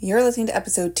You're listening to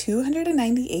episode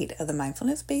 298 of the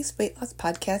Mindfulness-Based Weight Loss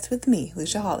Podcast with me,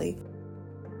 Lucia Hawley.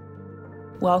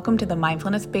 Welcome to the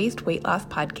Mindfulness-Based Weight Loss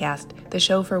Podcast, the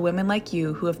show for women like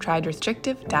you who have tried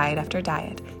restrictive diet after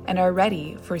diet and are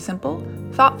ready for simple,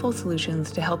 thoughtful solutions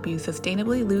to help you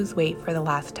sustainably lose weight for the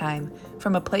last time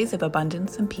from a place of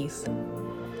abundance and peace.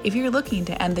 If you're looking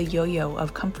to end the yo-yo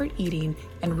of comfort eating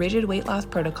and rigid weight loss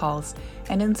protocols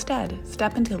and instead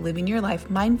step into living your life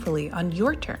mindfully on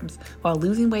your terms while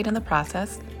losing weight in the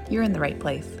process, you're in the right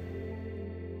place.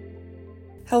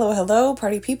 Hello,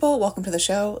 party people. Welcome to the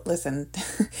show. Listen,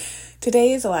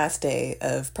 today is the last day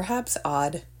of perhaps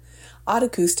odd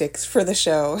acoustics for the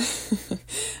show.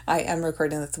 I am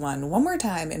recording this one more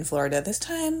time in Florida. This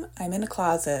time I'm in a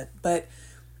closet, but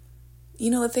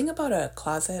the thing about a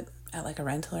closet at like a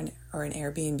rental or an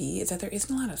Airbnb is that there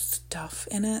isn't a lot of stuff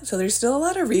in it. So there's still a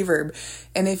lot of reverb.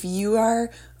 And if you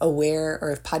are aware,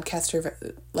 or if home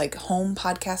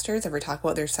podcasters ever talk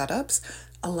about their setups,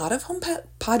 a lot of home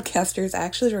podcasters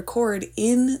actually record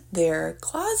in their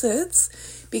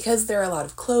closets because there are a lot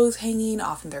of clothes hanging,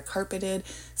 often they're carpeted.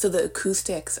 So the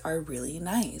acoustics are really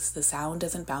nice. The sound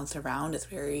doesn't bounce around. It's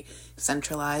very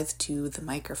centralized to the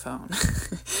microphone.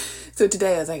 So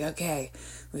today I was like, okay,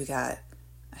 we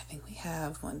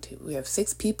have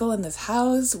 6 people in this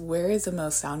house. Where is the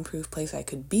most soundproof place I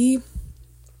could be?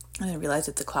 And I realized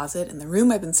it's a closet in the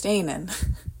room I've been staying in.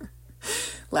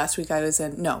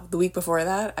 The week before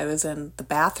that, I was in the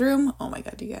bathroom. Oh my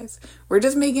God, you guys. We're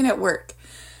just making it work.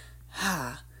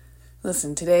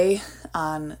 Listen, today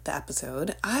on the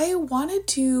episode, I wanted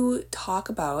to talk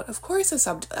about, of course,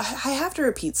 I have to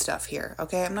repeat stuff here,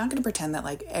 okay? I'm not going to pretend that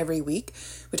like every week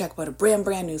we talk about a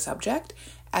brand new subject.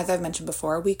 As I've mentioned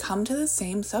before, we come to the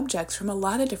same subjects from a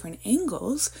lot of different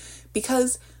angles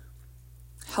because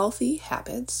healthy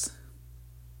habits,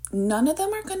 none of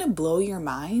them are going to blow your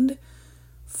mind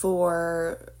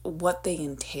for what they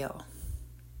entail.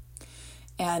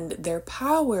 And their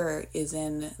power is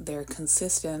in their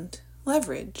consistent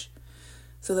leverage.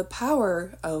 So the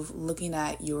power of looking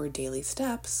at your daily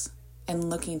steps and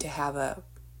looking to have a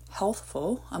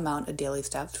healthful amount of daily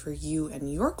steps for you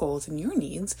and your goals and your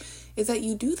needs is that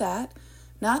you do that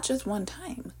not just one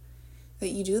time, that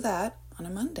you do that on a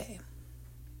Monday.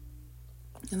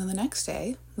 And then the next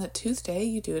day, that Tuesday,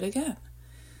 you do it again.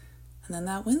 And then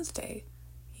that Wednesday,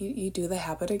 you do the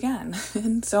habit again,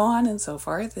 and so on and so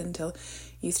forth until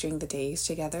you string the days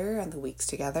together and the weeks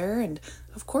together. And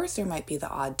of course, there might be the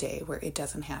odd day where it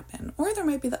doesn't happen, or there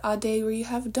might be the odd day where you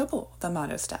have double the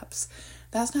amount of steps.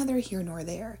 That's neither here nor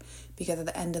there, because at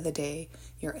the end of the day,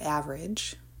 your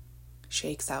average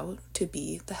shakes out to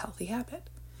be the healthy habit.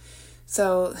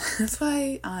 So that's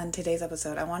why on today's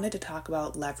episode, I wanted to talk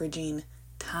about leveraging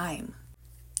time.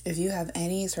 If you have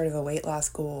any sort of a weight loss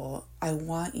goal, I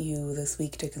want you this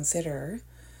week to consider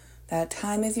that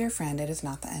time is your friend, it is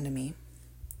not the enemy.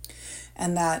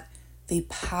 And that the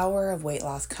power of weight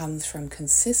loss comes from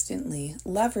consistently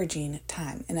leveraging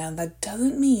time. And now that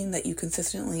doesn't mean that you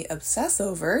consistently obsess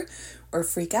over or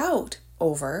freak out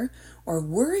over or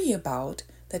worry about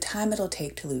the time it'll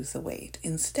take to lose the weight.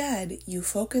 Instead, you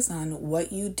focus on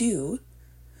what you do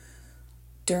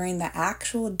during the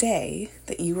actual day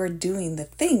that you are doing the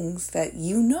things that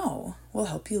you know will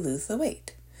help you lose the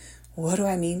weight. What do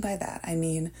I mean by that? I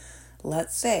mean,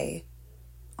 let's say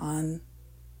on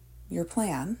your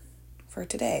plan for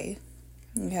today,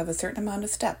 you have a certain amount of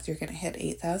steps. You're going to hit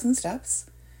 8,000 steps.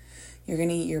 You're going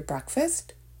to eat your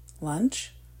breakfast,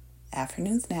 lunch,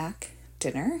 afternoon snack,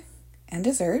 dinner, and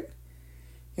dessert.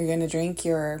 You're going to drink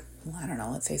your,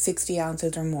 let's say 60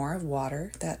 ounces or more of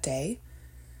water that day,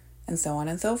 and so on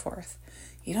and so forth.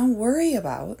 You don't worry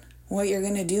about what you're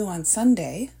going to do on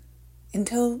Sunday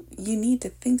until you need to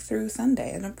think through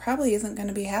Sunday. And it probably isn't going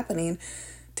to be happening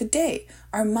today.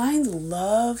 Our minds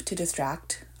love to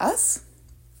distract us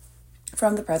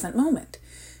from the present moment.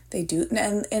 They do,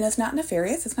 and it's not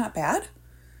nefarious. It's not bad.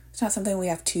 It's not something we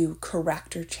have to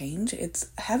correct or change.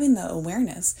 It's having the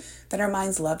awareness that our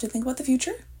minds love to think about the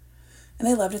future and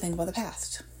they love to think about the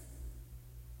past.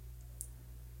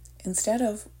 Instead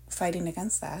of fighting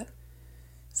against that,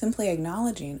 simply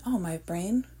acknowledging, my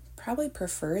brain probably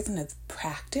prefers and it's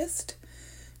practiced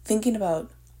thinking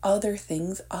about other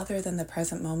things other than the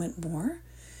present moment more.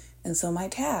 And so my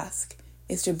task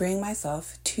is to bring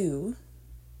myself to,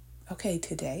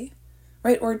 today,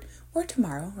 right? Or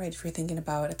tomorrow, right? If you're thinking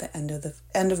about at the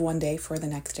end of one day for the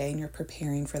next day and you're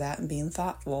preparing for that and being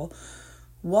thoughtful,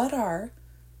 what are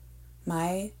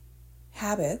my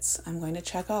habits I'm going to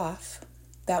check off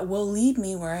that will lead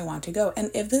me where I want to go? And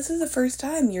if this is the first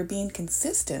time you're being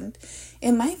consistent,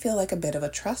 it might feel like a bit of a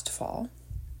trust fall.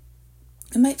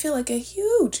 It might feel like a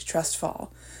huge trust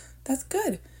fall. That's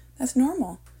good. That's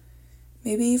normal.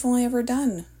 Maybe you've only ever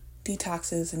done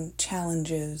detoxes and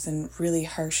challenges and really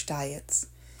harsh diets.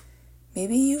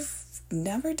 Maybe you've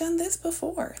never done this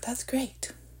before. That's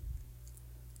great.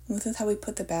 This is how we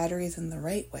put the batteries in the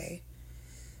right way.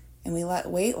 And we let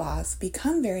weight loss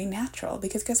become very natural.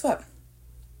 Because guess what?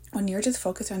 When you're just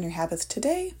focused on your habits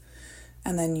today,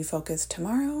 and then you focus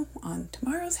tomorrow on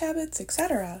tomorrow's habits,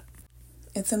 etc.,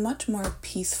 it's a much more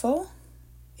peaceful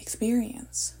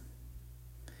experience.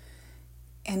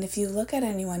 And if you look at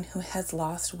anyone who has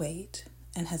lost weight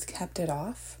and has kept it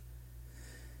off,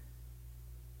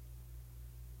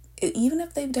 even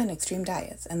if they've done extreme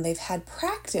diets and they've had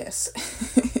practice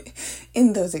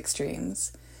in those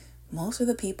extremes, most of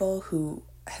the people who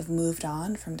have moved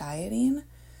on from dieting,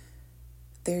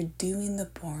 they're doing the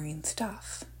boring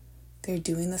stuff. They're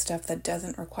doing the stuff that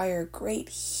doesn't require great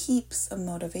heaps of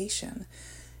motivation.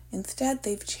 Instead,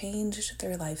 they've changed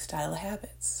their lifestyle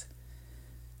habits.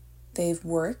 They've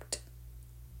worked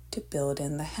to build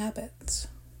in the habits.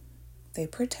 They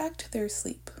protect their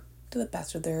sleep to the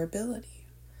best of their ability.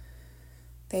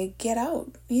 They get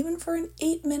out, even for an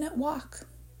 8-minute walk,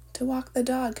 to walk the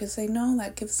dog because they know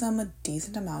that gives them a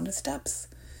decent amount of steps.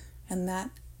 And that,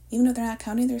 even if they're not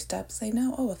counting their steps, they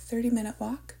know, a 30-minute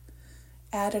walk.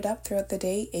 Add it up throughout the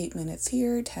day, 8 minutes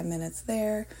here, 10 minutes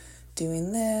there,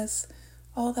 doing this.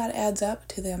 All that adds up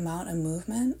to the amount of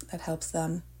movement that helps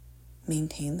them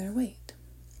maintain their weight.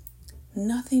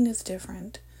 Nothing is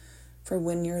different for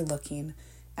when you're looking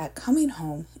at coming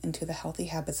home into the healthy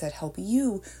habits that help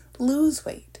you lose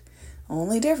weight.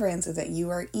 Only difference is that you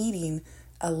are eating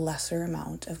a lesser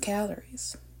amount of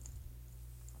calories.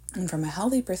 And from a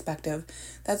healthy perspective,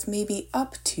 that's maybe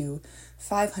up to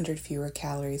 500 fewer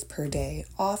calories per day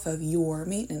off of your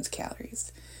maintenance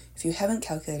calories. If you haven't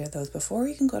calculated those before,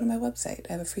 you can go to my website.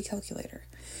 I have a free calculator.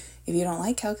 If you don't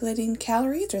like calculating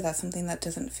calories, or that's something that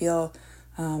doesn't feel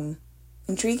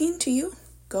intriguing to you,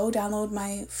 go download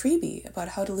my freebie about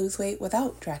how to lose weight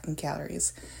without tracking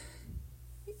calories.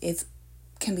 It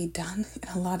can be done in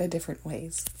a lot of different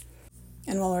ways.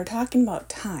 And while we're talking about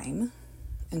time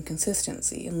and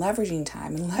consistency and leveraging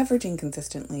time and leveraging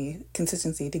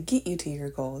consistency to get you to your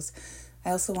goals, I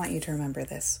also want you to remember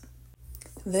this.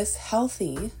 This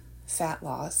healthy fat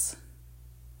loss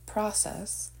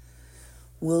process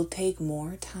will take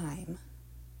more time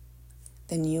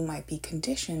than you might be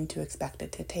conditioned to expect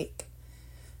it to take.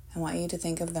 I want you to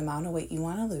think of the amount of weight you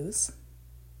want to lose.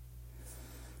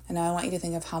 And now I want you to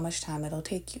think of how much time it'll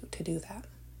take you to do that.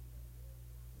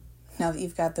 Now that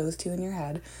you've got those two in your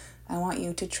head, I want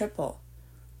you to triple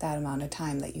that amount of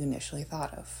time that you initially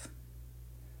thought of.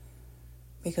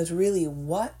 Because really,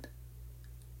 what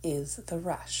is the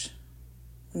rush?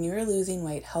 When you're losing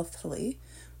weight healthily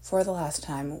for the last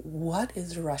time, what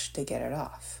is the rush to get it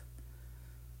off?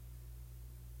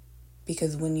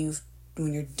 Because when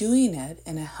you're doing it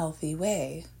in a healthy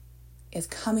way, it's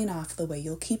coming off the way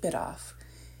you'll keep it off.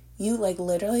 You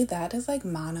literally, that is like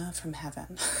manna from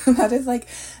heaven. That is like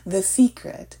the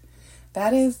secret.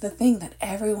 That is the thing that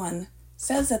everyone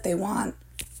says that they want,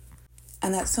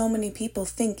 and that so many people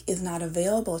think is not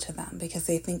available to them because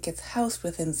they think it's housed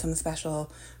within some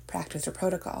special practice or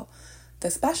protocol. The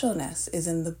specialness is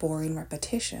in the boring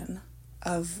repetition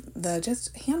of the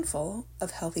just handful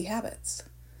of healthy habits.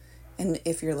 And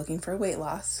if you're looking for weight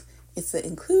loss, it's the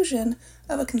inclusion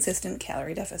of a consistent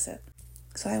calorie deficit.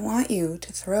 So I want you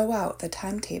to throw out the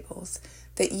timetables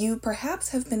that you perhaps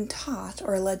have been taught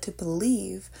or led to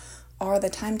believe are the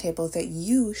timetables that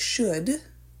you should,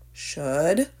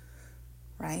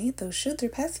 right? Those shoulds are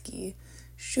pesky,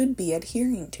 should be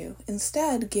adhering to.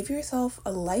 Instead, give yourself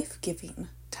a life-giving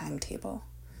timetable.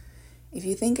 If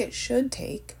you think it should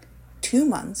take 2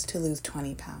 months to lose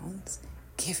 20 pounds,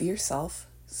 give yourself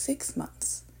 6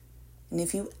 months. And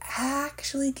if you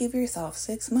actually give yourself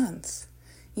 6 months,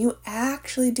 you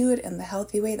actually do it in the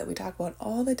healthy way that we talk about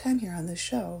all the time here on this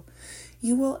show,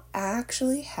 you will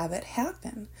actually have it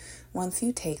happen once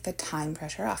you take the time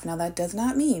pressure off. Now, that does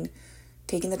not mean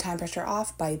taking the time pressure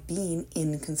off by being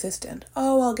inconsistent.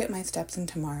 Oh, I'll get my steps in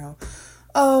tomorrow.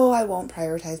 Oh, I won't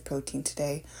prioritize protein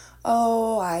today.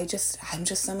 Oh, I'm just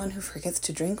someone who forgets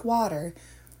to drink water.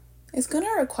 It's going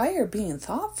to require being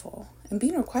thoughtful. And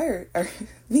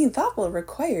being thoughtful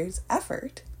requires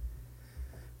effort.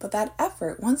 But that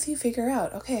effort, once you figure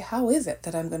out, okay, how is it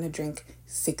that I'm going to drink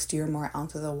 60 or more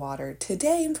ounces of water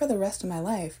today and for the rest of my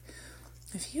life?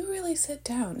 If you really sit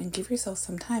down and give yourself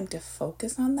some time to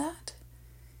focus on that,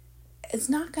 it's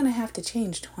not going to have to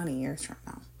change 20 years from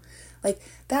now.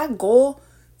 That goal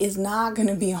is not going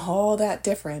to be all that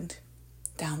different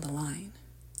down the line.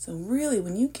 So really,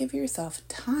 when you give yourself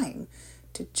time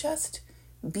to just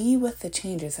be with the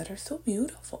changes that are so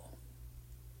beautiful,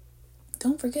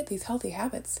 don't forget these healthy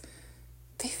habits.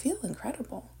 They feel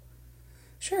incredible.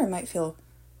 Sure, it might feel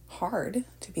hard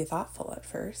to be thoughtful at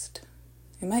first.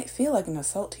 It might feel like an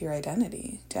assault to your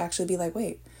identity to actually be like,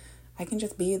 wait, I can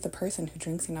just be the person who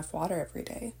drinks enough water every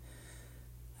day.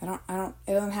 It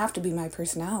doesn't have to be my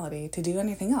personality to do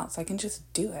anything else. I can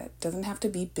just do it. It doesn't have to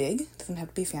be big. It doesn't have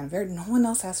to be fanfare. No one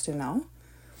else has to know.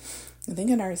 I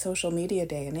think in our social media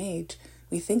day and age,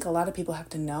 we think a lot of people have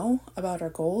to know about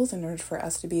our goals in order for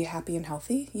us to be happy and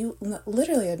healthy.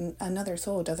 Literally, another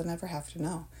soul doesn't ever have to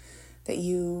know that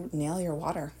you nail your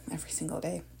water every single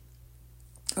day,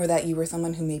 or that you were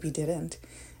someone who maybe didn't,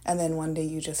 and then one day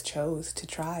you just chose to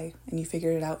try and you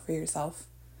figured it out for yourself.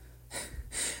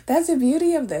 That's the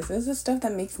beauty of this. This is stuff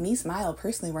that makes me smile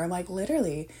personally, where I'm like,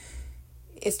 literally,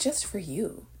 it's just for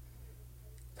you.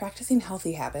 Practicing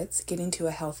healthy habits, getting to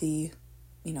a healthy,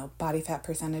 body fat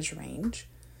percentage range,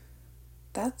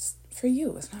 that's for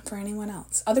you. It's not for anyone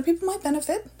else. Other people might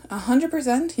benefit,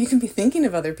 100%. You can be thinking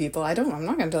of other people. I'm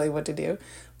not going to tell you what to do.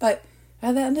 But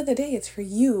at the end of the day, it's for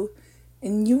you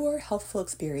and your healthful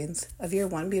experience of your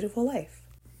one beautiful life.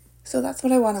 So that's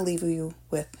what I want to leave you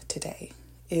with today,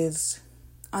 is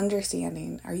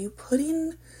understanding, are you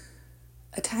putting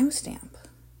a timestamp?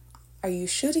 Are you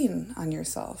shooting on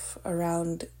yourself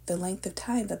around the length of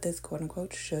time that this quote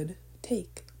unquote should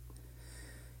take?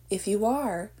 If you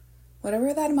are,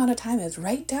 whatever that amount of time is,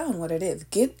 write down what it is.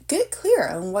 Get clear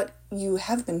on what you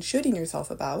have been shooting yourself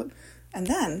about, and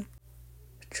then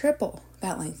triple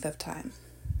that length of time.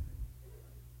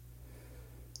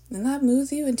 And that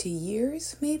moves you into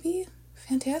years, maybe?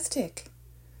 Fantastic.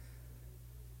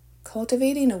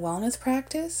 Cultivating a wellness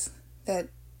practice that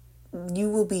you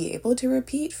will be able to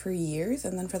repeat for years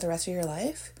and then for the rest of your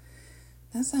life,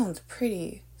 that sounds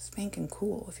pretty spanking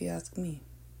cool if you ask me.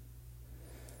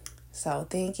 So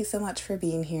thank you so much for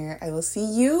being here. I will see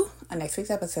you on next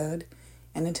week's episode.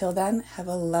 And until then, have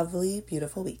a lovely,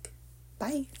 beautiful week.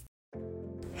 Bye.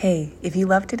 Hey, if you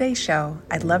loved today's show,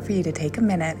 I'd love for you to take a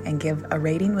minute and give a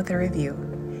rating with a review.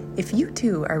 If you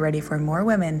too are ready for more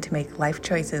women to make life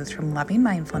choices from loving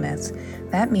mindfulness,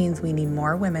 that means we need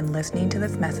more women listening to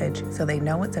this message so they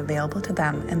know it's available to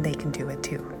them and they can do it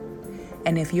too.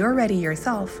 And if you're ready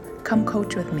yourself, come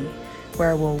coach with me,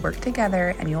 where we'll work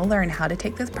together and you'll learn how to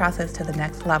take this process to the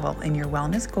next level in your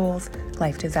wellness goals,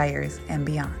 life desires, and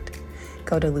beyond.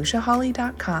 Go to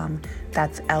LuciaHawley.com,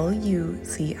 that's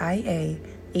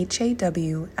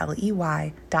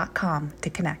LuciaHawley.com to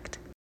connect.